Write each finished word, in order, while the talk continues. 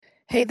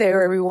Hey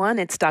there, everyone.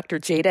 It's Dr.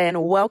 Jada,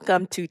 and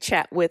welcome to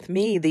Chat with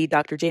Me, the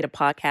Dr. Jada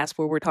podcast,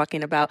 where we're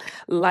talking about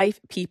life,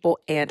 people,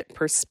 and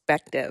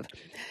perspective.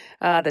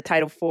 The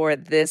title for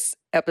this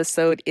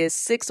episode is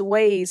 6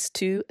 Ways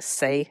to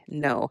Say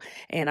No.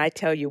 And I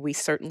tell you, we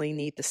certainly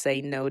need to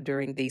say no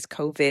during these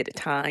COVID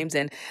times.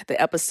 And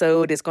the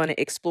episode is going to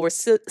explore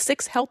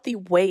 6 healthy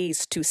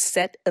ways to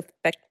set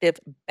effective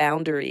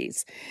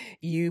boundaries.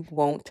 You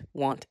won't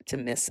want to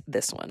miss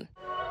this one.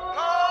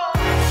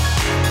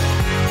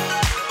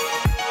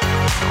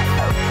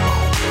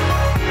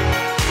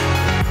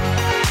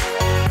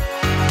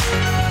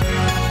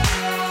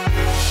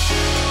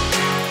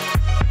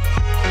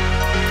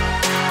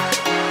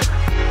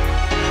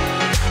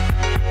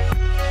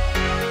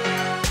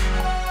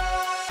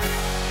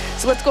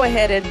 So let's go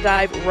ahead and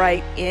dive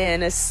right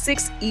in.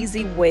 6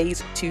 easy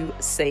ways to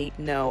say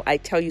no. I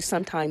tell you,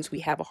 sometimes we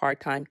have a hard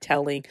time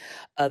telling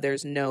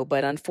others no,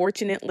 but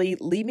unfortunately,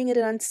 leaving it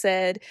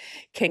unsaid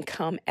can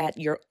come at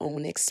your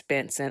own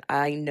expense. And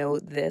I know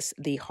this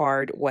the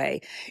hard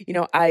way.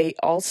 I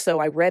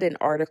read an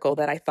article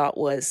that I thought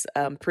was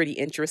pretty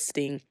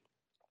interesting.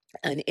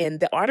 And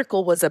the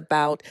article was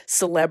about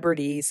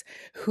celebrities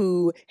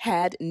who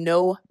had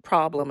no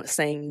problem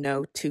saying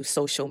no to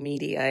social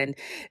media. And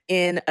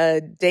in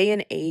a day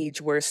and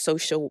age where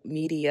social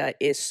media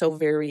is so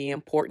very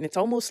important, it's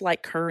almost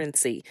like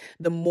currency.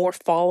 The more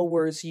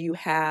followers you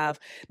have,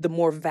 the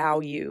more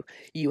value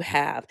you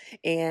have.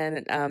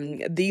 And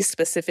these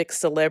specific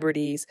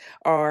celebrities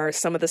are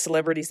some of the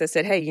celebrities that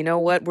said, hey, you know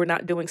what? We're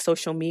not doing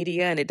social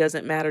media and it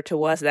doesn't matter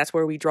to us. That's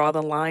where we draw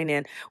the line.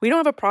 And we don't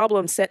have a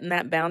problem setting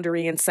that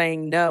boundary and saying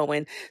no.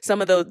 And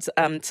some of those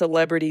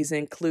celebrities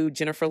include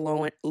Jennifer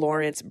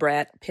Lawrence,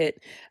 Brad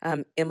Pitt,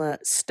 Emma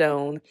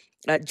Stone,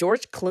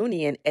 George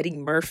Clooney, and Eddie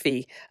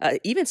Murphy,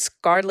 even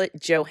Scarlett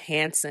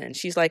Johansson.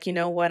 She's like, you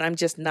know what? I'm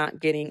just not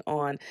getting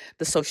on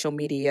the social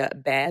media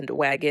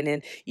bandwagon.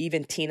 And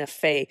even Tina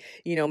Fey,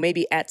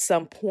 maybe at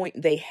some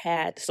point they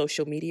had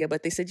social media,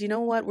 but they said, you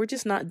know what? We're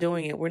just not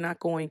doing it. We're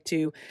not going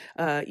to,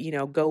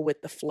 go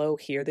with the flow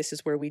here. This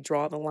is where we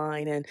draw the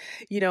line. And,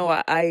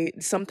 I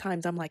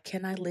sometimes I'm like,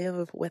 can I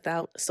live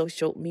without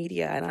social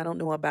media? And I don't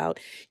know about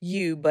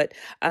you, but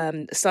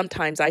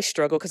sometimes I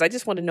struggle because I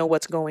just want to know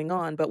what's going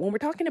on. But when we're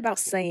talking about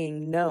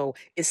saying no,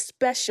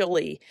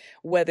 especially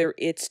whether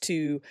it's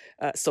to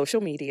social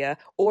media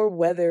or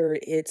whether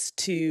it's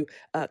to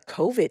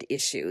COVID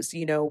issues,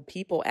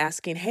 people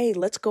asking, hey,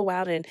 let's go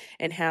out and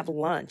have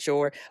lunch,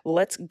 or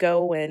let's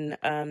go and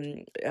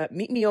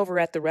meet me over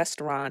at the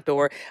restaurant,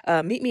 or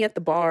meet me at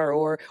the bar,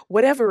 or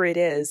whatever it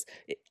is.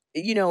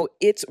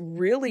 It's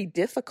really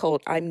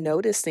difficult, I'm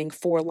noticing,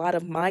 for a lot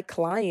of my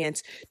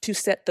clients to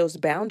set those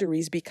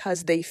boundaries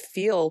because they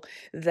feel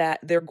that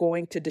they're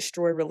going to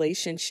destroy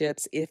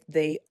relationships if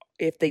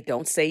they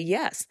don't say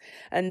yes.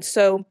 And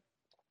so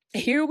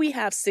here we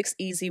have 6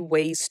 easy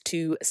ways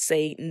to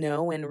say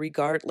no, and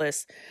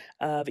regardless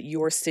of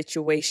your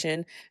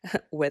situation,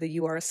 whether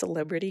you are a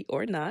celebrity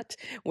or not,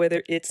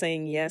 whether it's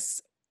saying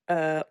yes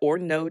or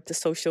no to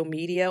social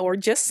media, or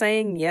just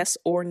saying yes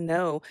or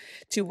no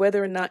to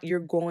whether or not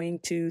you're going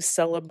to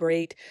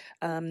celebrate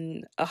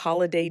a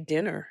holiday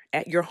dinner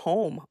at your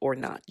home or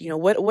not.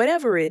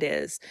 Whatever it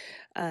is,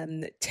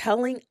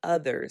 telling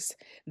others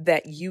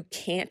that you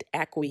can't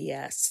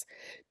acquiesce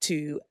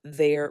to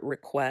their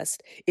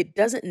request, it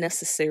doesn't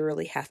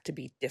necessarily have to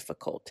be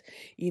difficult.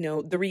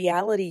 The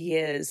reality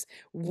is,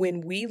 when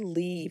we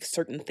leave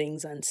certain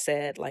things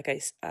unsaid, like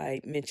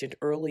I mentioned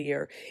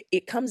earlier,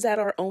 it comes at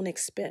our own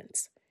expense.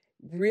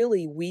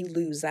 Really, we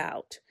lose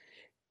out.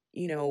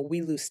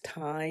 We lose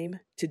time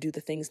to do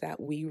the things that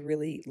we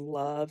really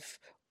love,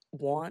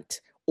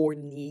 want, or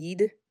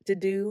need to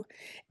do.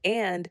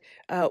 And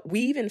we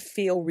even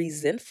feel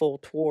resentful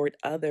toward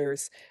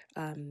others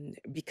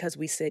because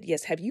we said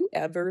yes. Have you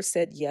ever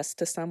said yes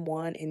to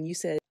someone and you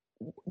said,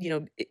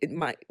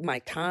 my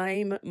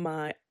time,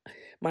 my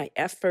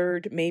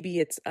effort, maybe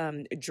it's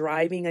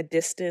driving a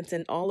distance,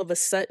 and all of a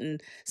sudden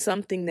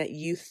something that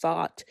you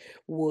thought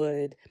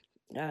would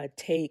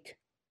take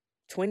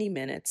 20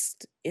 minutes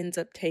ends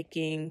up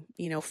taking,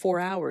 4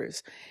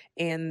 hours,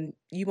 and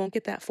you won't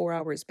get that 4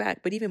 hours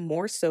back. But even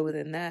more so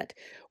than that,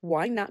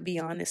 why not be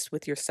honest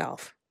with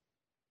yourself?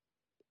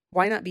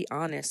 Why not be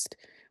honest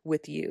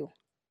with you?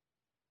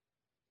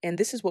 And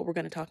this is what we're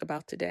going to talk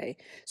about today.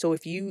 So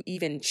if you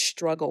even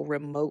struggle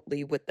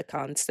remotely with the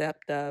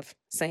concept of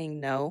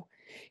saying no,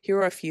 here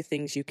are a few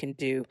things you can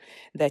do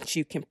that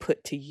you can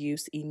put to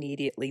use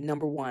immediately.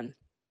 Number one,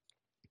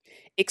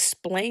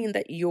 explain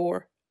that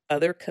your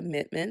other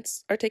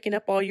commitments are taking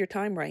up all your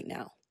time right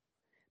now.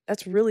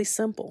 That's really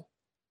simple.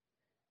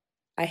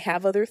 I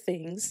have other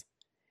things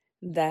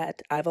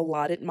that I've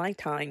allotted my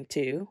time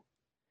to,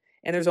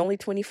 and there's only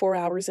 24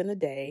 hours in a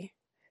day,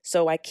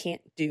 so I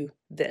can't do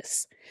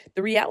this.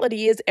 The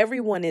reality is,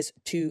 everyone is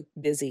too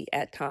busy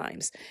at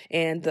times,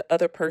 and the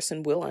other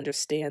person will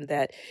understand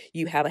that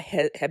you have a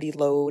heavy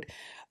load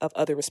of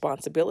other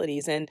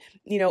responsibilities. And,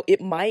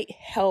 it might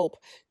help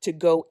to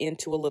go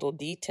into a little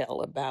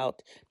detail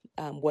about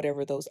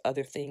whatever those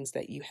other things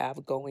that you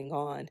have going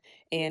on.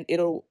 And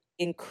it'll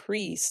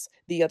increase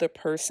the other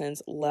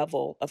person's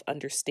level of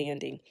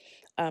understanding.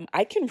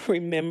 I can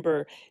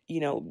remember,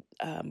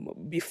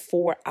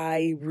 before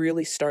I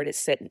really started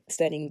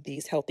setting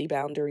these healthy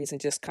boundaries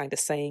and just kind of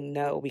saying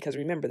no, because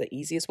remember, the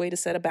easiest way to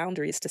set a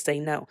boundary is to say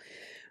no.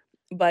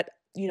 But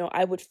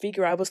I would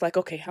figure, I was like,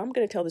 okay, how am I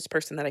going to tell this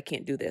person that I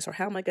can't do this? Or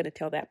how am I going to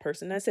tell that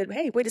person? And I said,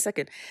 hey, wait a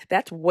second.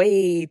 That's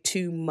way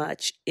too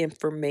much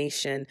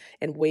information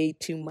and way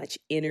too much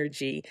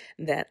energy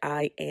that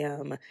I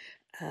am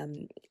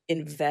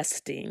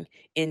investing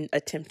in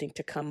attempting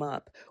to come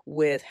up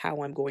with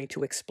how I'm going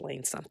to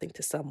explain something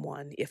to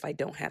someone if I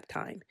don't have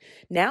time.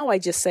 Now I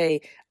just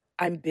say,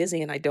 I'm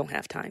busy and I don't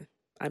have time.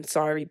 I'm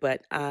sorry,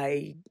 but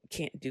I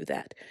can't do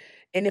that.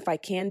 And if I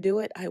can do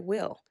it, I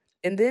will.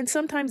 And then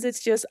sometimes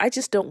I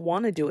just don't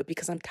want to do it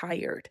because I'm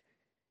tired.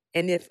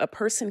 And if a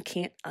person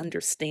can't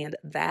understand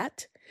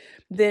that,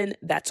 then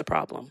that's a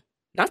problem.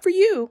 Not for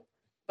you,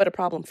 but a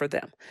problem for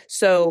them.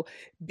 So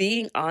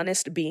being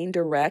honest, being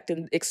direct,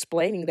 and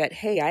explaining that,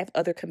 hey, I have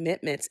other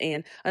commitments.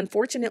 And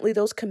unfortunately,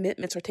 those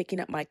commitments are taking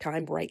up my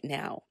time right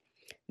now.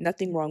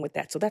 Nothing wrong with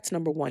that. So that's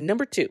number one.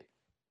 Number two,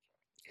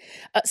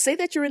 say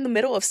that you're in the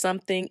middle of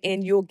something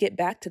and you'll get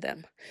back to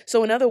them.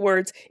 So, in other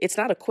words, it's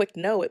not a quick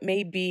no, it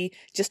may be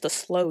just a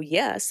slow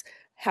yes.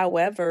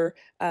 However,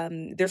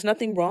 there's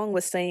nothing wrong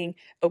with saying,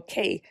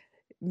 okay,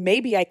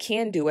 maybe I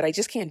can do it, I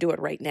just can't do it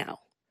right now.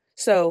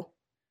 So,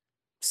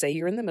 say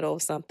you're in the middle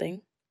of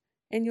something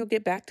and you'll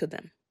get back to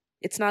them.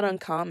 It's not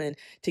uncommon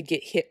to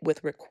get hit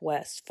with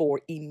requests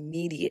for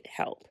immediate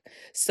help.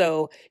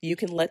 So, you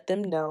can let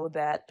them know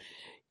that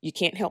you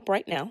can't help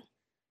right now,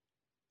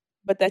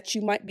 but that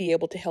you might be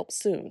able to help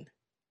soon.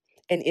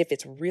 And if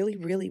it's really,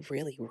 really,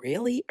 really,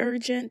 really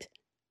urgent,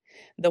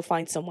 they'll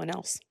find someone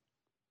else.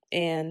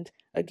 And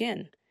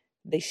again,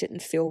 they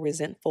shouldn't feel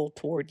resentful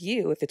toward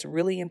you. If it's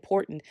really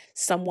important,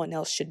 someone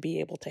else should be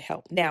able to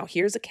help. Now,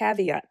 here's a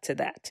caveat to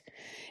that.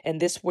 And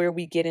this is where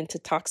we get into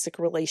toxic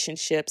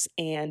relationships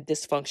and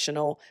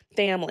dysfunctional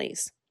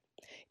families.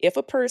 If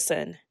a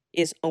person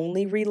is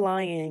only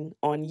relying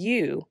on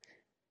you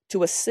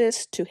to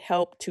assist, to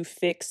help, to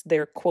fix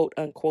their quote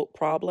unquote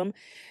problem,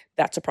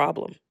 that's a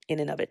problem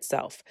in and of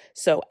itself.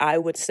 So I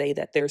would say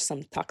that there's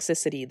some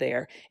toxicity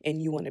there,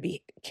 and you want to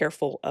be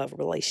careful of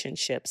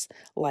relationships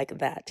like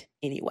that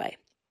anyway.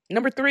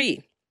 Number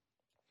three,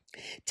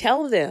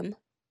 tell them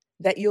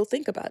that you'll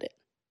think about it.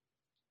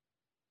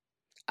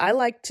 I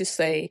like to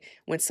say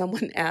when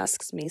someone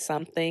asks me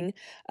something,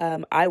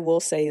 I will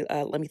say,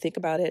 let me think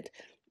about it.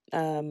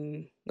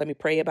 Let me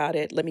pray about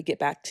it. Let me get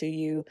back to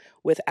you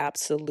with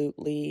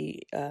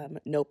absolutely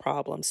no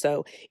problem.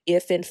 So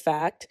if in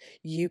fact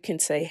you can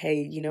say,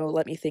 hey,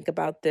 let me think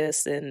about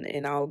this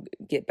and I'll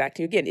get back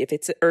to you again. If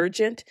it's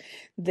urgent,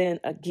 then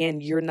again,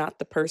 you're not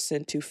the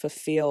person to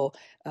fulfill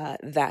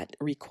that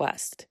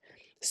request.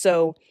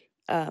 So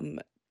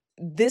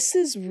this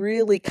is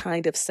really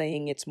kind of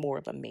saying it's more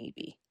of a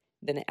maybe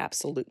than an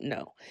absolute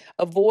no.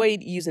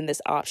 Avoid using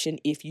this option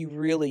if you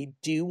really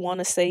do want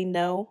to say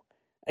no.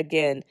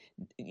 Again,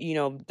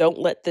 don't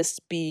let this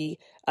be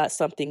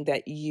something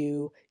that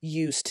you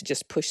use to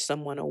just push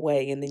someone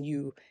away and then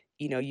you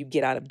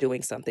get out of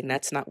doing something.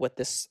 That's not what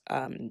this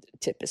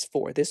tip is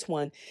for. This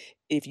one,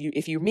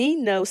 if you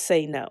mean no,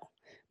 say no.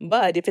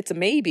 But if it's a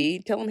maybe,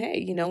 tell them,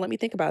 hey, let me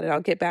think about it.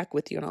 I'll get back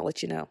with you and I'll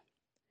let you know.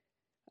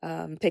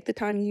 Take the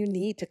time you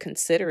need to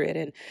consider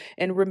it,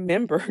 and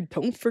remember,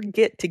 don't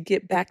forget to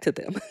get back to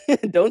them.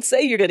 Don't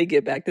say you're going to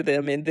get back to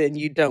them and then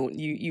you don't.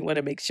 You want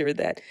to make sure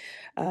that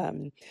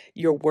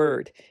your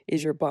word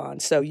is your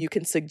bond. So you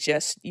can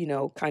suggest,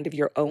 kind of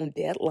your own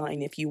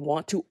deadline if you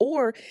want to,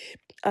 or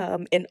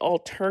an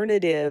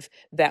alternative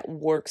that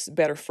works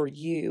better for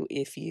you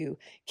if you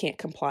can't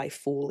comply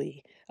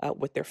fully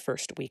with their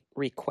first week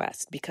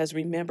request. Because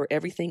remember,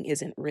 everything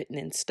isn't written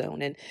in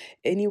stone. And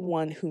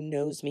anyone who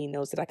knows me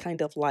knows that I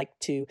kind of like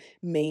to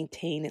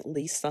maintain at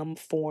least some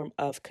form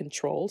of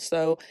control.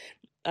 So,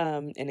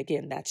 and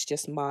again, that's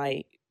just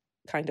my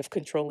kind of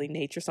controlling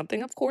nature.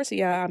 Something, of course,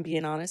 yeah, I'm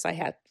being honest, I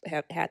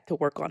have had to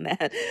work on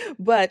that.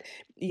 But,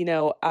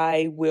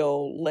 I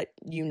will let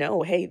you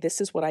know, hey,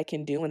 this is what I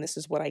can do and this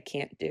is what I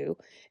can't do.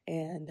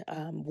 And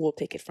we'll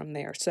take it from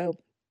there. So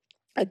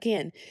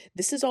again,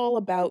 this is all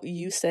about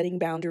you setting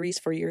boundaries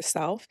for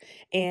yourself.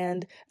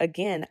 And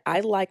again,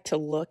 I like to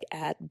look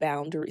at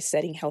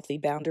setting healthy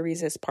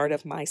boundaries as part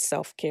of my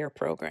self-care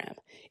program.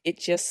 It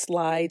just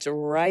slides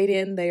right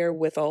in there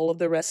with all of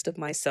the rest of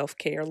my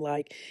self-care,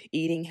 like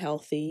eating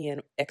healthy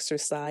and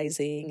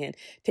exercising and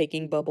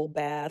taking bubble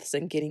baths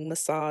and getting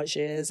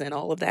massages and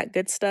all of that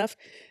good stuff.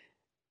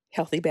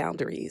 Healthy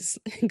boundaries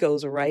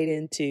goes right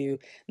into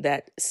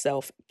that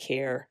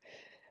self-care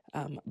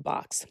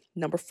box.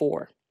 Number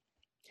 4.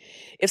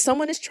 If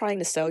someone is trying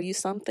to sell you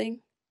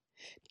something,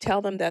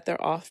 tell them that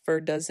their offer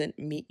doesn't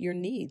meet your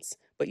needs,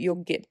 but you'll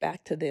get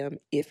back to them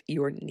if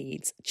your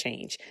needs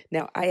change.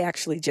 Now, I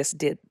actually just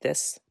did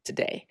this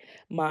today.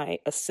 My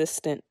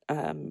assistant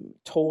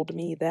told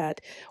me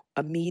that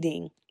a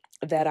meeting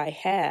that I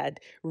had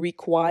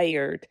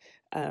required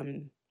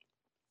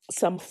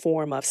some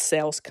form of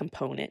sales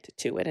component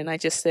to it. And I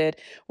just said,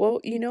 well,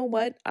 you know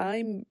what?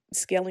 I'm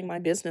scaling my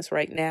business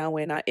right now,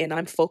 and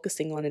I'm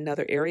focusing on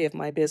another area of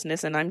my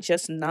business, and I'm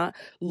just not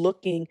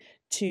looking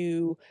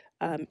to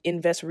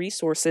invest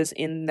resources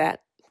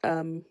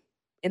um,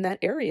 in that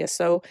area.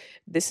 So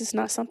this is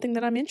not something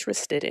that I'm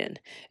interested in.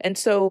 And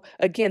so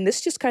again,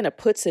 this just kind of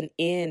puts an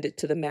end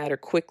to the matter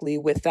quickly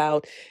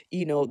without,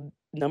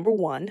 number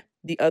one,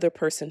 the other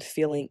person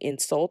feeling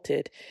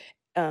insulted,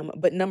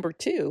 but number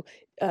two,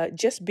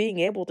 just being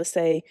able to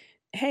say,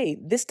 hey,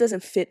 this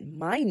doesn't fit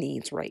my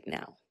needs right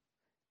now.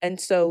 And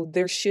so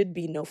there should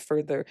be no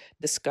further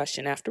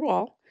discussion. After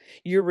all,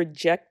 you're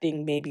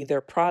rejecting maybe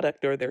their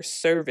product or their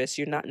service.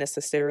 You're not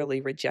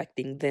necessarily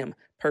rejecting them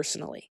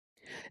personally.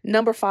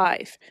 Number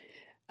five,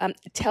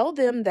 tell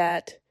them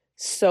that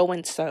so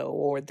and so,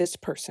 or this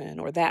person,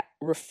 or that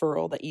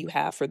referral that you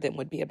have for them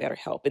would be a better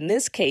help. In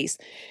this case,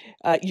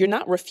 you're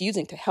not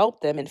refusing to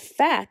help them. In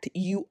fact,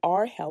 you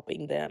are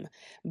helping them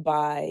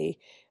by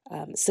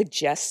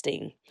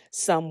suggesting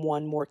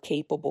someone more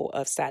capable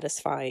of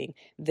satisfying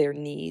their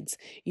needs.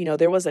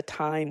 There was a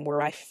time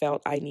where I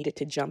felt I needed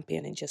to jump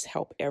in and just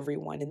help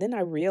everyone. And then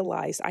I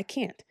realized I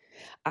can't.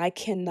 I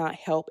cannot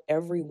help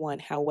everyone.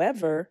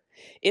 However,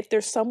 if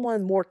there's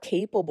someone more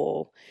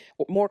capable,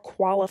 or more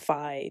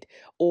qualified,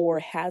 or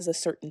has a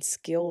certain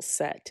skill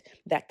set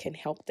that can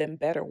help them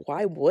better,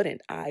 why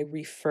wouldn't I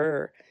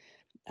refer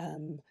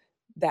um,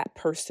 that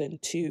person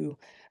to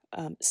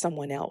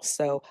someone else?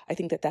 So I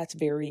think that that's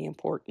very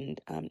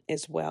important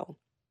as well.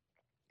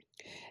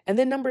 And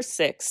then number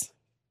six,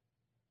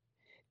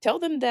 tell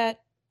them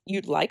that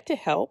you'd like to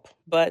help,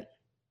 but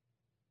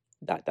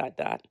dot, dot,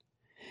 dot.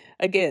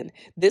 Again,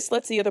 this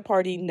lets the other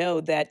party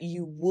know that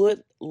you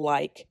would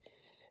like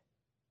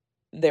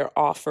their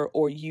offer,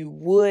 or you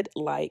would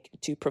like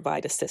to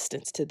provide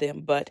assistance to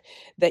them, but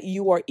that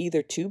you are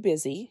either too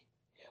busy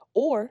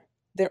or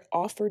their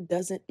offer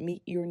doesn't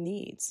meet your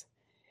needs.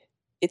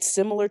 It's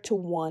similar to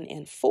 1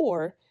 and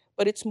 4,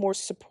 but it's more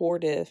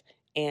supportive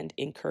and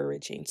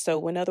encouraging.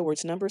 So in other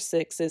words, number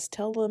 6 is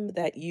tell them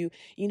that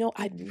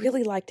I'd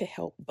really like to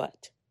help,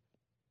 but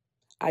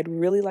I'd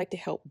really like to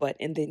help, but,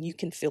 and then you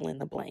can fill in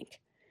the blank.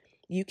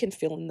 You can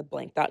fill in the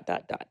blank, dot,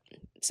 dot, dot.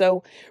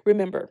 So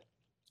remember,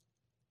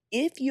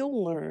 if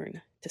you'll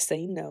learn to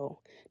say no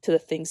to the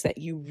things that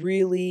you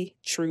really,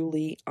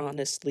 truly,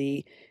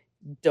 honestly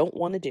don't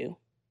want to do,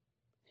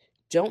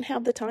 don't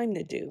have the time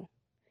to do,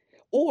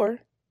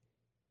 or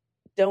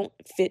don't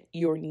fit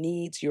your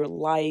needs, your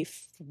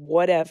life,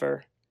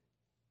 whatever,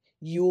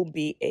 you'll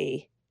be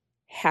a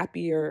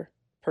happier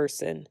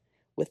person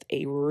with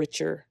a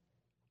richer,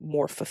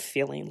 more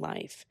fulfilling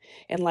life.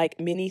 And like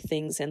many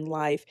things in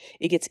life,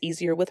 it gets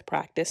easier with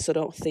practice. So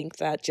don't think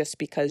that just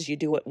because you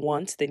do it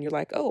once, then you're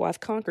like, oh, I've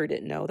conquered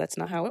it. No, that's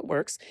not how it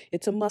works.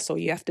 It's a muscle.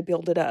 You have to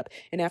build it up.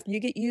 And after you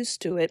get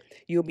used to it,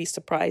 you'll be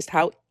surprised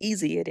how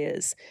easy it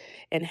is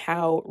and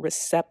how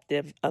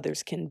receptive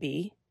others can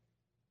be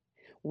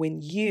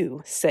when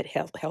you set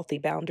healthy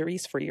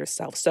boundaries for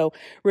yourself. So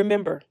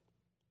remember,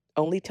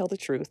 only tell the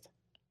truth.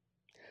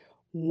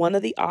 One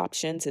of the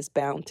options is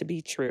bound to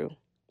be true.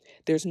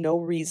 There's no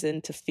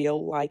reason to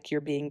feel like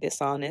you're being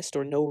dishonest,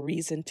 or no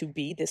reason to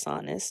be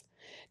dishonest.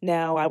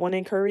 Now, I want to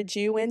encourage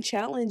you and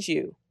challenge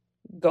you.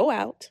 Go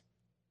out,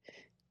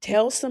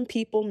 tell some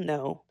people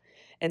no,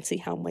 and see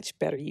how much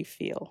better you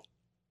feel.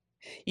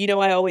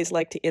 I always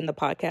like to end the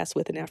podcast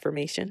with an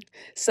affirmation.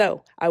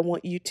 So I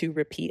want you to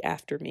repeat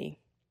after me.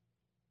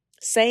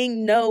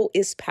 Saying no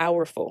is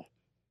powerful.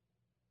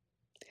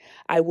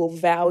 I will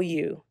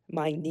value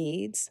my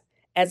needs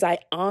as I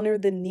honor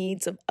the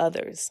needs of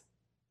others.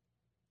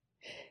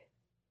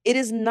 It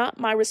is not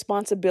my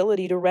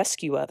responsibility to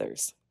rescue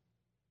others,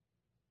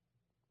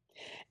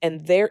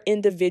 and their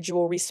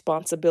individual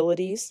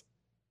responsibilities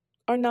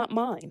are not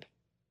mine.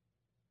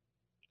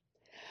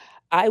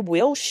 I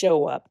will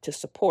show up to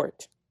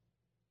support,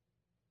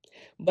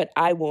 but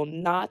I will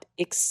not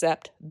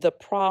accept the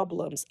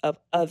problems of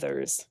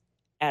others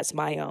as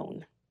my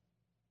own.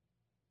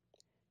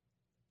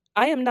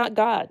 I am not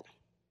God,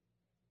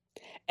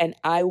 and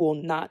I will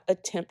not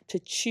attempt to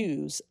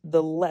choose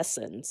the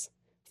lessons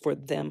for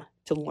them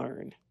to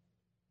learn.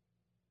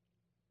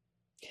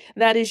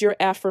 That is your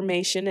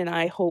affirmation, and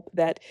I hope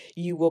that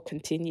you will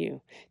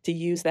continue to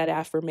use that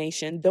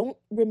affirmation.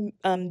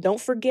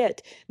 Don't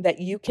forget that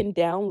you can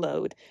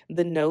download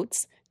the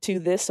notes to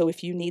this. So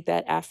if you need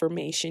that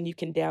affirmation, you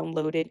can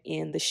download it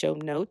in the show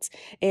notes.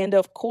 And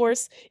of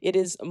course, it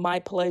is my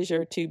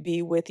pleasure to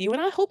be with you.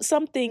 And I hope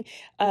something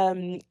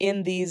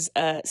in these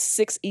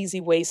 6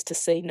 easy ways to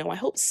say no, I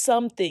hope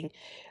something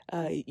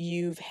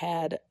you've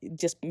had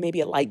just maybe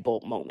a light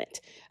bulb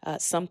moment.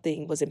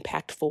 Something was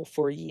impactful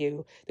for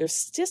you.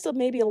 There's just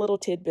maybe a little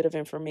tidbit of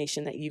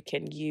information that you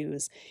can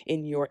use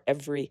in your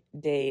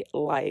everyday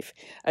life.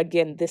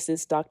 Again, this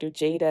is Dr.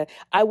 Jada.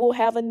 I will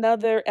have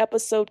another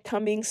episode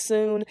coming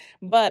soon,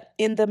 but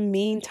in the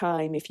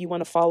meantime, if you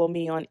want to follow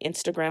me on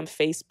Instagram,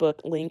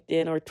 Facebook,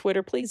 LinkedIn, or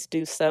Twitter, please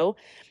do so.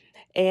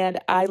 And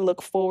I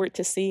look forward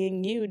to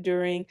seeing you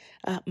during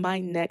my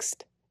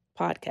next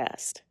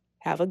podcast.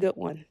 Have a good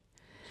one.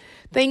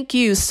 Thank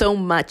you so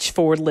much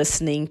for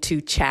listening to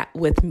Chat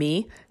with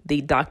Me,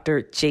 the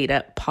Dr.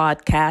 Jada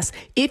podcast.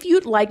 If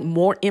you'd like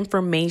more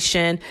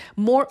information,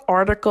 more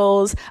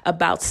articles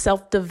about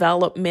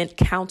self-development,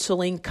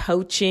 counseling,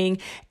 coaching,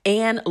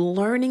 and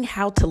learning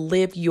how to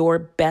live your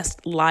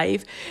best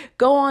life,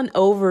 go on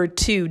over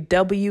to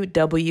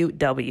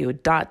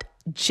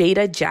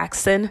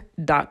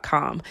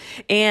www.jadajackson.com.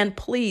 And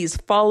please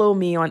follow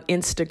me on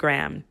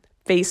Instagram,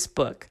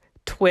 Facebook,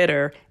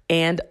 Twitter,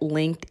 and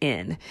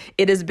LinkedIn.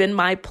 It has been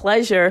my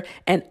pleasure,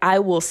 and I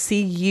will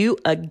see you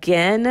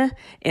again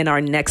in our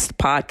next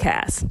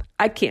podcast.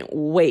 I can't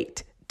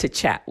wait to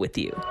chat with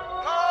you.